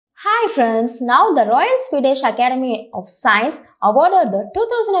Hi friends, now the Royal Swedish Academy of Science awarded the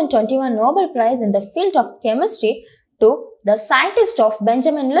 2021 Nobel Prize in the field of chemistry to the scientists of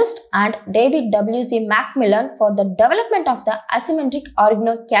Benjamin List and David W.C. Macmillan for the development of the asymmetric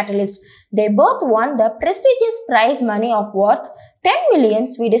organocatalyst. They both won the prestigious prize money of worth 10 million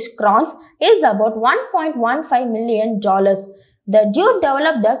Swedish crowns, is about $1.15 million. The duo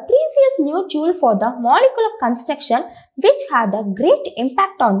developed the precious new tool for the molecular construction, which had a great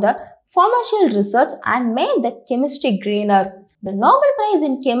impact on the pharmaceutical research and made the chemistry greener. The Nobel Prize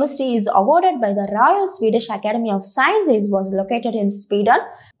in Chemistry is awarded by the Royal Swedish Academy of Sciences, was located in Sweden.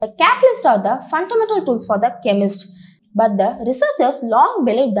 The catalysts are the fundamental tools for the chemist. But the researchers long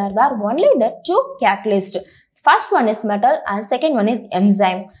believed there were only the two catalysts. First one is metal and second one is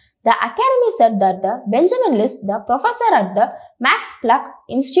enzyme. The Academy said that the Benjamin List, the professor at the Max Planck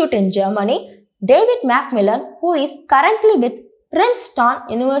Institute in Germany, David Macmillan, who is currently with Princeton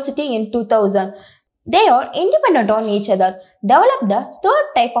University in 2000, they are independent on each other, developed the third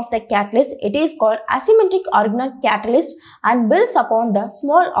type of the catalyst. It is called asymmetric organocatalyst and builds upon the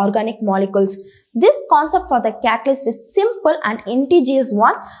small organic molecules. This concept for the catalyst is simple and ingenious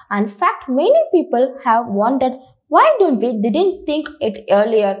one, and in fact many people have wondered why didn't think it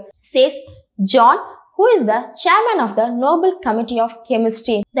earlier, says John, who is the chairman of the Nobel Committee of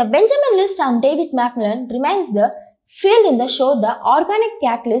Chemistry. The Benjamin List and David Macmillan remains the field in the show the organic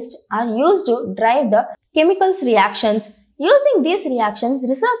catalysts are used to drive the chemicals reactions. Using these reactions,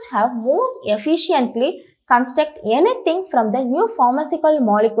 research have most efficiently construct anything from the new pharmaceutical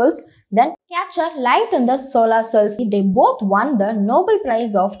molecules then capture light in the solar cells. They both won the Nobel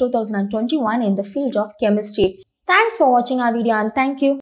Prize of 2021 in the field of chemistry. Thanks for watching our video and thank you.